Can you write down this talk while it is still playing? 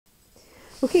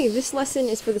Okay, this lesson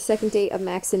is for the second day of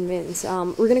Max and Mins.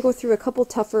 We're going to go through a couple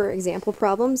tougher example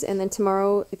problems, and then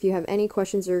tomorrow, if you have any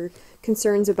questions or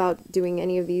concerns about doing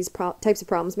any of these types of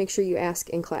problems, make sure you ask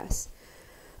in class.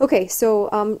 Okay,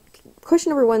 so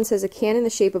question number 1 says a can in the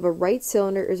shape of a right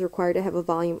cylinder is required to have a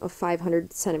volume of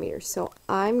 500 centimeters. So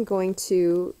I'm going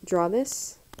to draw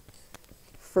this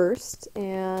first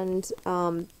and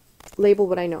label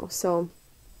what I know. So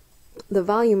the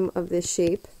volume of this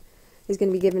shape is going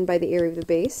to be given by the area of the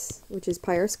base, which is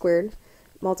pi r squared,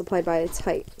 multiplied by its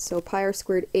height. So pi r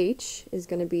squared h is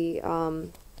going to be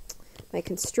my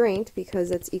constraint because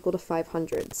that's equal to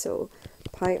 500. So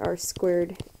pi r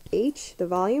squared h, the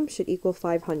volume, should equal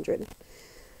 500.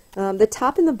 The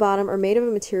top and the bottom are made of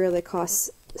a material that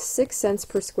costs 6 cents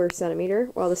per square centimeter,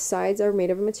 while the sides are made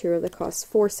of a material that costs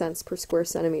 4 cents per square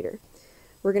centimeter.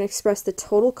 We're going to express the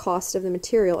total cost of the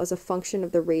material as a function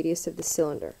of the radius of the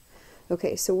cylinder.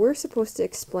 Okay, so we're supposed to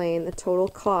explain the total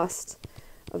cost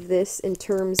of this in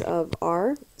terms of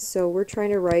r, so we're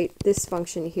trying to write this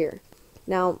function here.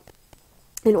 Now,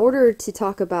 in order to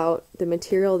talk about the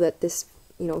material that this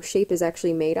shape is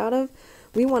actually made out of,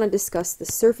 we want to discuss the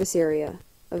surface area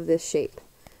of this shape.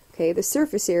 Okay, the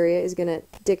surface area is going to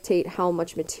dictate how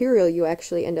much material you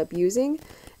actually end up using,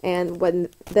 and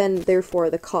then therefore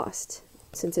the cost,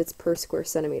 since it's per square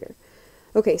centimeter.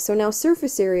 Okay, so now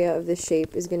surface area of this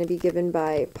shape is going to be given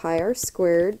by pi r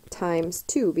squared times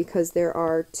 2, because there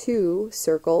are 2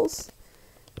 circles.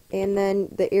 And then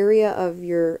the area of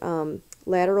your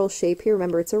lateral shape here,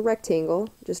 remember it's a rectangle,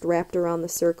 just wrapped around the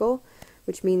circle,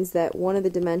 which means that one of the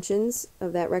dimensions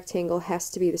of that rectangle has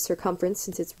to be the circumference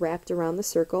since it's wrapped around the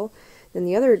circle. Then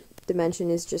the other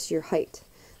dimension is just your height.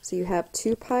 So you have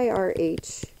 2 pi r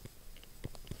h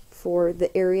for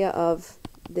the area of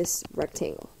this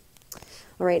rectangle.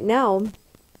 Alright, now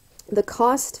the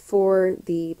cost for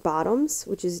the bottoms,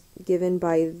 which is given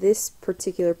by this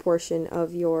particular portion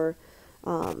of your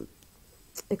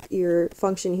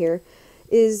function here,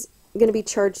 is going to be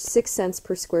charged 6 cents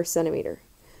per square centimeter.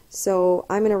 So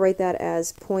I'm going to write that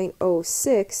as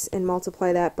 0.06 and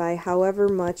multiply that by however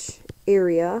much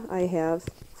area I have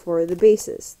for the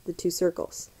bases, the 2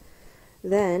 circles.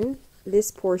 Then this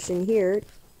portion here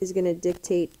is going to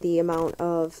dictate the amount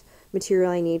of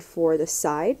material I need for the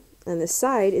side, and the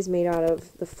side is made out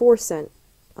of the 4 cent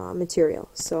material.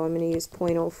 So I'm going to use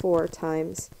 0.04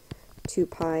 times 2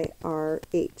 pi r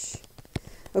h.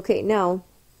 Okay, now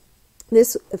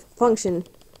this function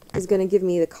is going to give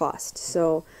me the cost.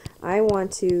 So I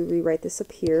want to rewrite this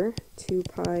up here, 2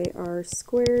 pi r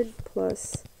squared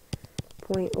plus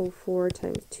 0.04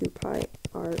 times 2 pi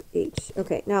r h.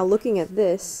 Okay, now looking at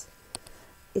this,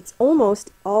 it's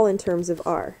almost all in terms of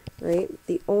r, right?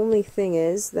 The only thing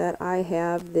is that I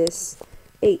have this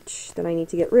h that I need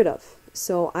to get rid of.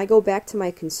 So I go back to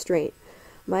my constraint.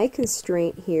 My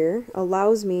constraint here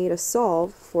allows me to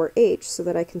solve for h so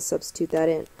that I can substitute that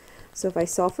in. So if I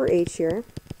solve for h here,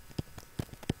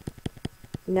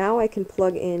 now I can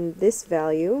plug in this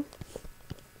value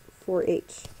for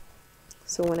h.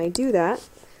 So when I do that,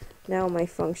 now my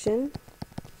function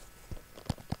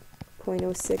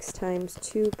 0.06 times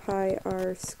 2 pi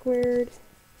r squared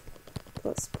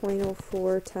plus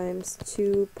 0.04 times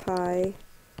 2 pi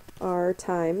r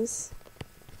times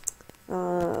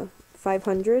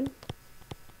 500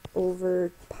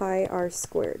 over pi r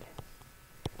squared.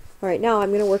 Alright, now I'm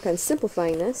going to work on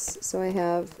simplifying this. So I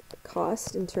have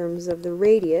cost in terms of the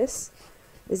radius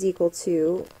is equal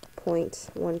to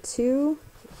 0.12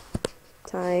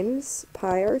 times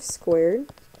pi r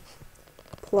squared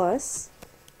plus,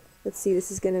 let's see, this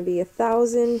is going to be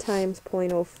 1,000 times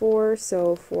 0.04,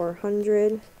 so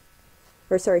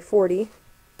 40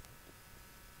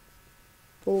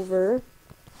 over,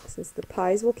 since the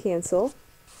pi's will cancel,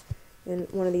 and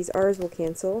one of these r's will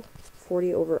cancel,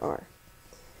 40 over r.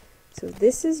 So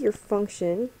this is your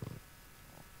function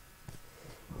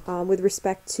with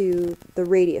respect to the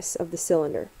radius of the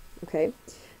cylinder. Okay.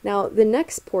 Now the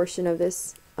next portion of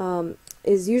this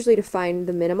is usually to find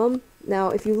the minimum. Now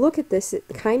if you look at this, it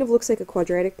kind of looks like a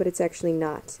quadratic, but it's actually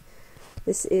not.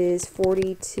 This is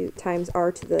 40 times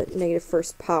r to the negative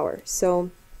first power.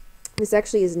 So this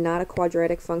actually is not a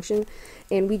quadratic function,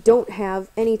 and we don't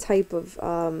have any type of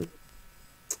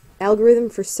algorithm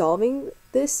for solving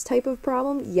this type of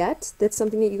problem yet. That's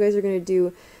something that you guys are going to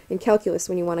do in calculus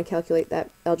when you want to calculate that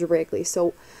algebraically.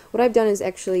 So what I've done is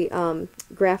actually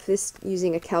graph this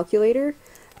using a calculator,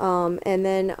 and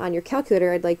then on your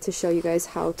calculator I'd like to show you guys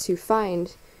how to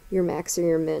find your max or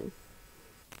your min.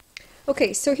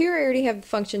 Okay, so here I already have the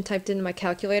function typed into my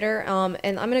calculator,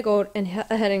 and I'm going to go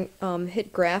ahead and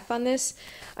hit graph on this.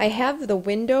 I have the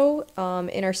window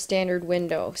in our standard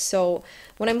window. So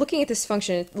when I'm looking at this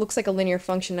function, it looks like a linear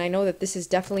function. I know that this is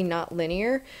definitely not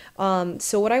linear.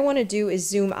 So what I want to do is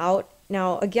zoom out.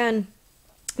 Now again,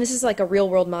 this is like a real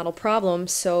world model problem,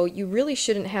 so you really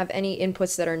shouldn't have any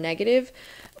inputs that are negative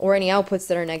or any outputs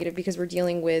that are negative because we're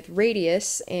dealing with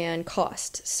radius and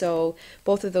cost. So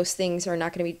both of those things are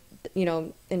not going to be, you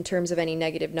know, in terms of any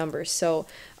negative numbers. So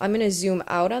I'm going to zoom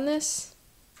out on this,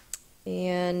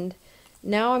 and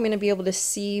now I'm going to be able to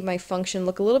see my function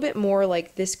look a little bit more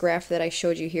like this graph that I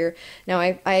showed you here. Now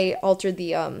I altered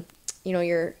the you know,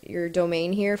 your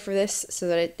domain here for this so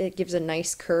that it gives a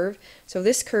nice curve. So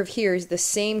this curve here is the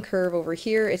same curve over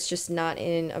here, it's just not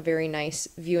in a very nice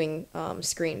viewing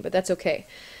screen, but that's okay.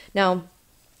 Now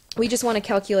we just want to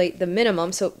calculate the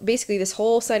minimum. So basically this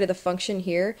whole side of the function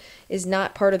here is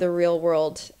not part of the real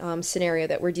world scenario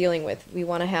that we're dealing with. We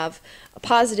want to have a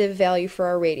positive value for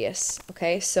our radius.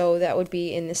 Okay, so that would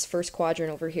be in this first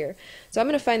quadrant over here. So I'm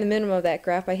going to find the minimum of that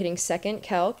graph by hitting second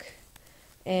calc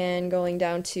and going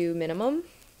down to minimum,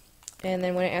 and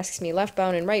then when it asks me left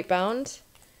bound and right bound,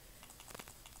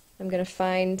 I'm going to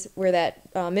find where that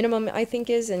minimum I think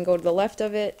is and go to the left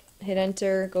of it, hit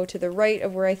enter, go to the right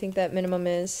of where I think that minimum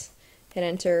is, hit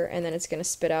enter, and then it's going to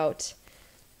spit out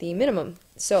the minimum.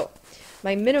 So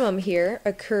my minimum here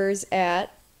occurs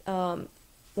at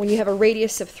when you have a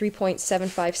radius of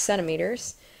 3.75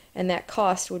 centimeters, and that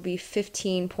cost would be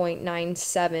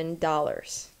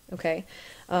 $15.97. Okay,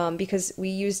 because we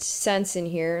used cents in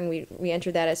here and we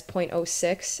entered that as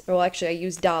 0.06. Well, actually I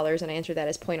used dollars and I entered that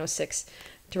as 0.06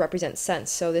 to represent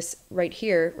cents. So this right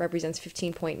here represents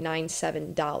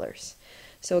 $15.97.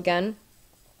 So again,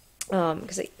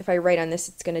 because if I write on this,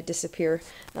 it's going to disappear.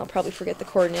 And I'll probably forget the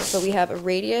coordinates. But we have a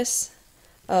radius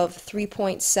of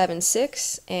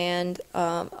 3.76 and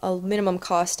a minimum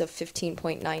cost of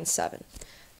 15.97.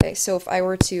 Okay, so if I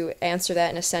were to answer that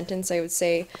in a sentence, I would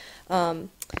say the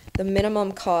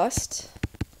minimum cost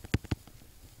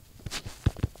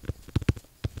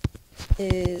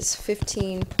is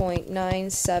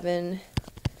 $15.97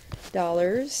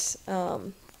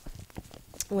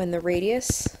 when the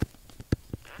radius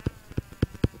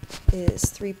is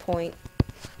 3.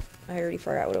 I already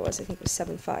forgot what it was. I think it was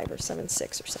 7.5 or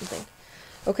 7.6 or something.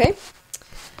 Okay.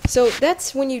 So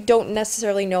that's when you don't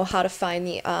necessarily know how to find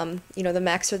the, you know, the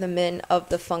max or the min of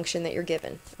the function that you're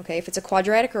given. Okay, if it's a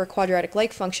quadratic or a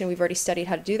quadratic-like function, we've already studied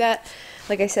how to do that.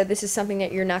 Like I said, this is something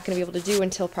that you're not going to be able to do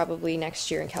until probably next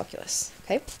year in calculus.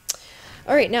 Okay.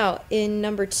 All right. Now in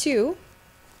number 2,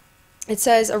 it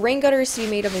says a rain gutter is to be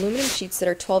made of aluminum sheets that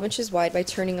are 12 inches wide by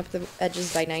turning up the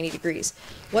edges by 90 degrees.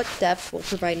 What depth will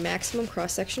provide maximum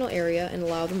cross-sectional area and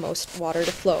allow the most water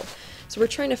to flow? So we're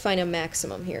trying to find a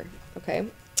maximum here. Okay.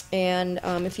 And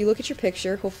if you look at your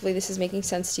picture, hopefully this is making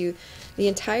sense to you. The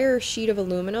entire sheet of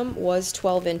aluminum was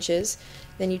 12 inches.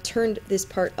 Then you turned this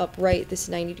part upright, this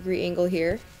 90-degree angle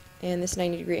here, and this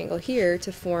 90-degree angle here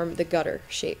to form the gutter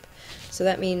shape. So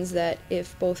that means that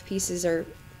if both pieces are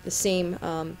the same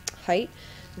height,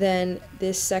 then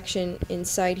this section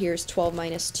inside here is 12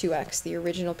 minus 2x, the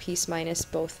original piece minus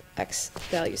both x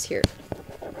values here.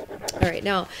 Alright,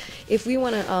 now if we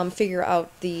want to figure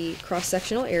out the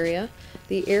cross-sectional area,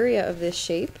 the area of this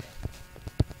shape,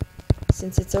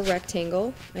 since it's a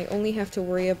rectangle, I only have to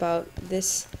worry about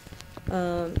this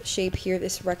shape here,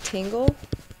 this rectangle,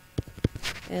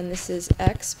 and this is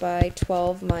x by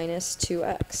 12 minus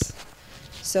 2x.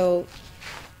 So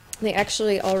they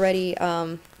actually already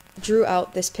drew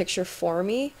out this picture for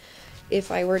me.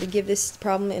 If I were to give this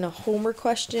problem in a homework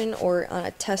question or on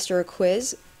a test or a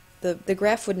quiz, the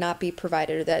graph would not be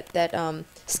provided, or that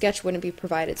sketch wouldn't be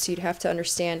provided, so you'd have to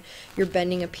understand you're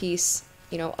bending a piece,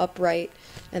 you know, upright,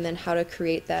 and then how to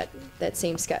create that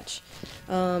same sketch.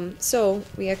 So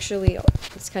we actually,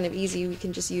 it's kind of easy, we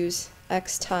can just use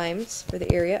x times, for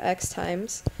the area, x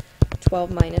times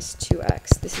 12 minus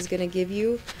 2x. This is going to give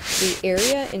you the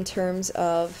area in terms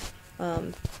of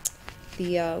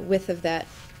the width of that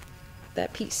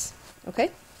piece. Okay?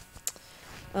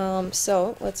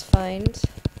 So let's find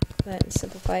that and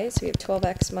simplify it. So we have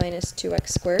 12x minus 2x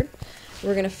squared.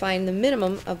 We're going to find the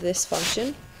minimum of this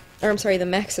function, or I'm sorry, the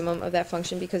maximum of that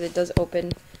function, because it does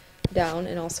open down,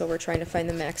 and also we're trying to find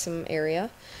the maximum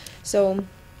area. So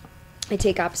I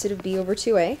take opposite of b over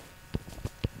 2a.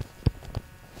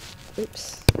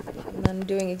 Oops, and I'm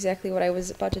doing exactly what I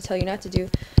was about to tell you not to do.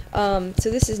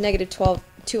 So this is negative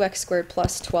 2x squared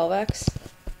plus 12x.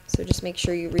 So just make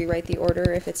sure you rewrite the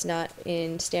order if it's not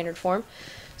in standard form.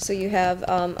 So you have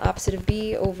opposite of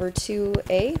b over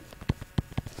 2a,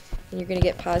 and you're going to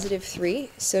get positive 3.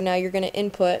 So now you're going to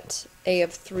input a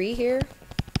of 3 here.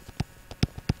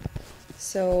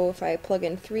 So if I plug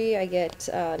in 3, I get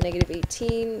negative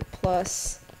 18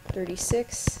 plus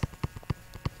 36,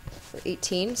 or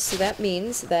 18. So that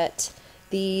means that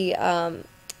the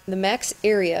max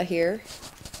area here,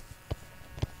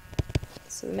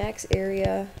 so the max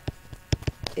area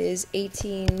is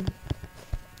 18,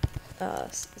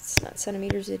 it's not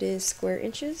centimeters, it is square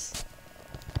inches.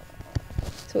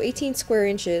 So 18 square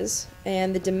inches,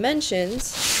 and the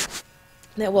dimensions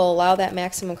that will allow that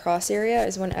maximum cross area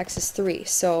is when x is 3.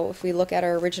 So if we look at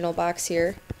our original box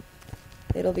here,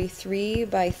 it'll be 3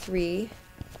 by 3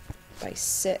 by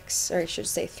 6, or I should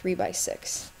say 3 by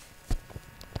 6.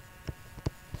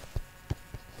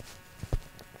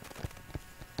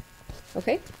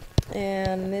 Okay,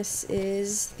 and this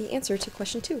is the answer to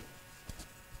question 2.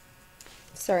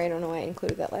 Sorry, I don't know why I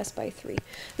included that last by 3.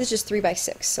 This is just 3 by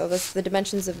 6, so that's the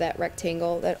dimensions of that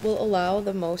rectangle that will allow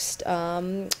the most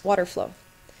water flow.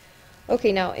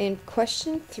 Okay, now in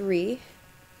question 3,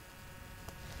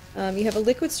 you have a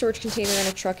liquid storage container in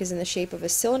a truck is in the shape of a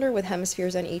cylinder with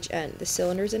hemispheres on each end. The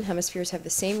cylinders and hemispheres have the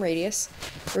same radius.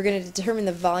 We're going to determine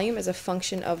the volume as a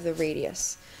function of the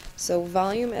radius. So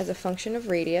volume as a function of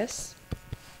radius.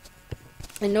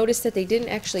 And notice that they didn't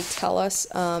actually tell us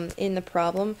in the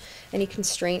problem any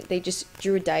constraint, they just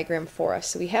drew a diagram for us.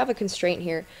 So we have a constraint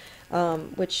here,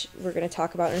 which we're going to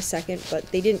talk about in a second,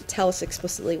 but they didn't tell us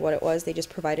explicitly what it was, they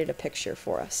just provided a picture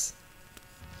for us.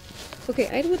 Okay,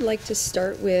 I would like to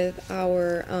start with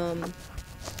our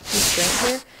constraint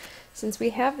here. Since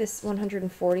we have this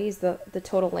 140 is the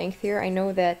total length here, I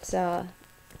know that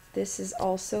this is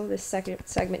also, this second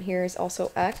segment here is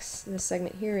also x, and this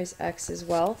segment here is x as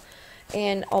well.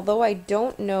 And although I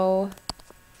don't know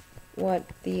what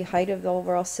the height of the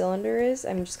overall cylinder is,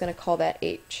 I'm just going to call that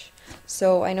h.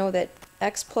 So I know that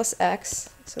x plus x,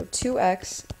 so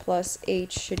 2x plus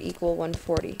h should equal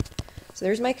 140. So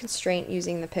there's my constraint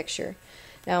using the picture.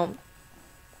 Now,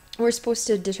 we're supposed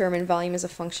to determine volume as a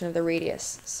function of the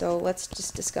radius. So let's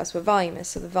just discuss what volume is.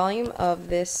 So the volume of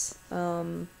this,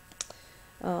 I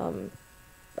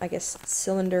guess,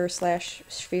 cylinder slash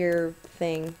sphere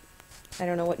thing, I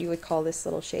don't know what you would call this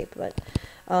little shape, but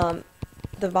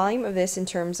the volume of this in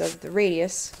terms of the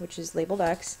radius, which is labeled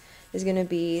x, is going to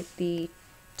be the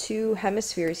two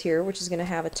hemispheres here, which is going to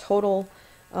have a total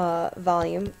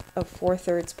volume of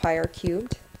 4/3 pi r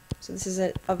cubed. So this is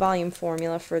a volume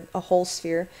formula for a whole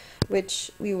sphere,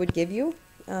 which we would give you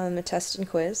in the test and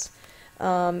quiz.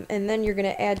 And then you're going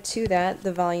to add to that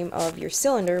the volume of your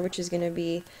cylinder, which is going to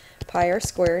be pi r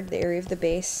squared, the area of the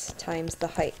base, times the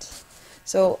height.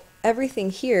 So everything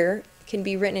here can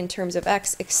be written in terms of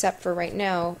x except for right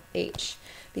now h,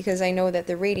 because I know that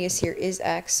the radius here is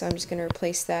x, so I'm just going to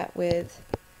replace that with,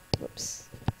 whoops,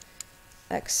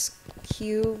 x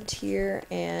cubed here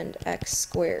and x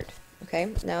squared.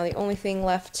 Okay, now the only thing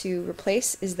left to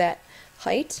replace is that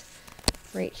height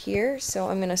right here, so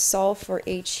I'm going to solve for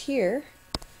h here,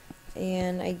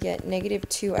 and I get negative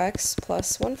 2x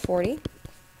plus 140.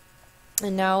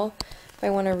 And now if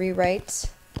I want to rewrite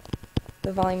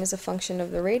the volume as a function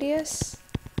of the radius,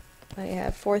 I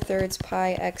have 4/3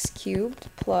 pi x cubed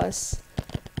plus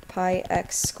pi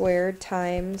x squared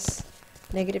times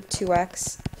negative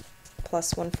 2x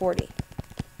plus 140.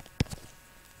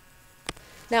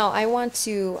 Now I want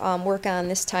to work on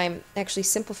this time actually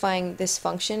simplifying this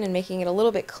function and making it a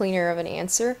little bit cleaner of an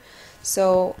answer.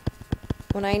 So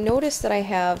when I notice that I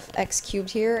have x cubed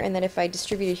here, and that if I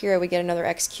distribute it here I would get another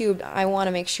x cubed, I want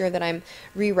to make sure that I'm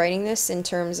rewriting this in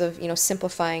terms of,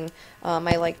 simplifying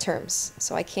my like terms.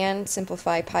 So I can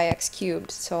simplify pi x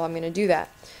cubed, so I'm going to do that.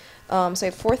 So I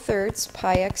have 4/3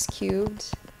 pi x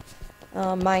cubed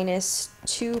minus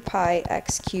 2 pi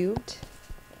x cubed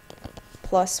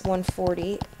plus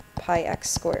 140 pi x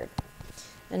squared.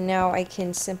 And now I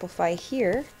can simplify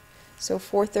here. So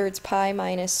 4/3 pi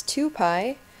minus 2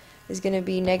 pi is going to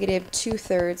be negative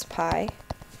 2/3 pi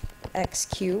x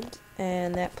cubed,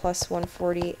 and that plus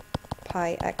 140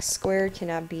 pi x squared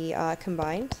cannot be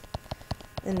combined.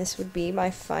 And this would be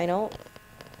my final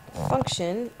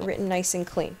function written nice and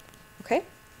clean. Okay?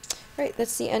 Alright,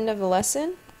 that's the end of the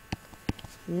lesson.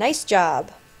 Nice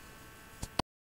job!